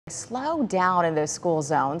Slow down in those school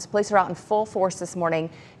zones. Police are out in full force this morning,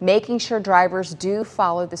 making sure drivers do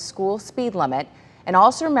follow the school speed limit. And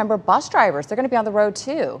also remember, bus drivers, they're going to be on the road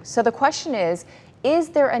too. So the question is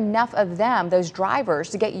there enough of them, those drivers,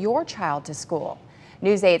 to get your child to school?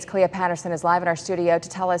 News 8's Clea Patterson is live in our studio to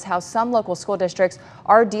tell us how some local school districts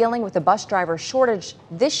are dealing with the bus driver shortage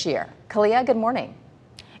this year. Clea, good morning.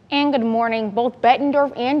 And good morning. Both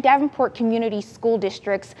Bettendorf and Davenport Community School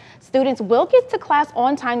Districts students will get to class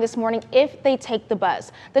on time this morning if they take the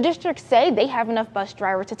bus. The districts say they have enough bus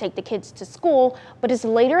drivers to take the kids to school, but it's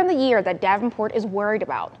later in the year that Davenport is worried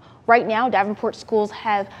about. Right now, Davenport schools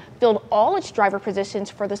have filled all its driver positions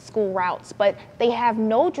for the school routes, but they have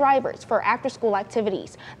no drivers for after-school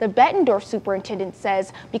activities. The Bettendorf superintendent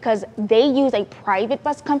says because they use a private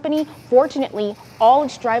bus company, fortunately, all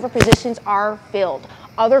its driver positions are filled.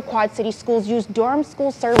 Other Quad City schools use Durham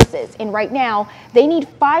School Services, and right now they need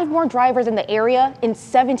 5 more drivers in the area and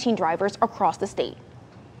 17 drivers across the state.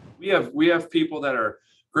 We have people that are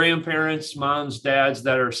grandparents, moms, dads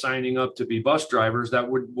that are signing up to be bus drivers that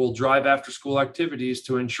will drive after school activities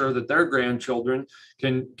to ensure that their grandchildren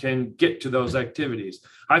can get to those activities.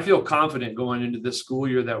 I feel confident going into this school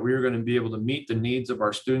year that we are going to be able to meet the needs of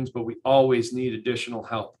our students, but we always need additional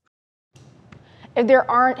help. If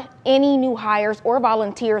there aren't any new hires or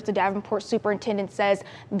volunteers, the Davenport superintendent says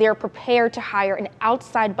they're prepared to hire an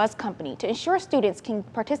outside bus company to ensure students can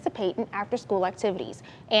participate in after-school activities.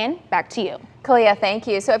 And back to you. Clea, thank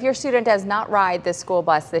you. So if your student does not ride the school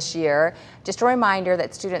bus this year, just a reminder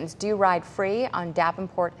that students do ride free on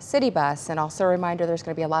Davenport City Bus, and also a reminder there's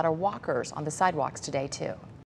going to be a lot of walkers on the sidewalks today too.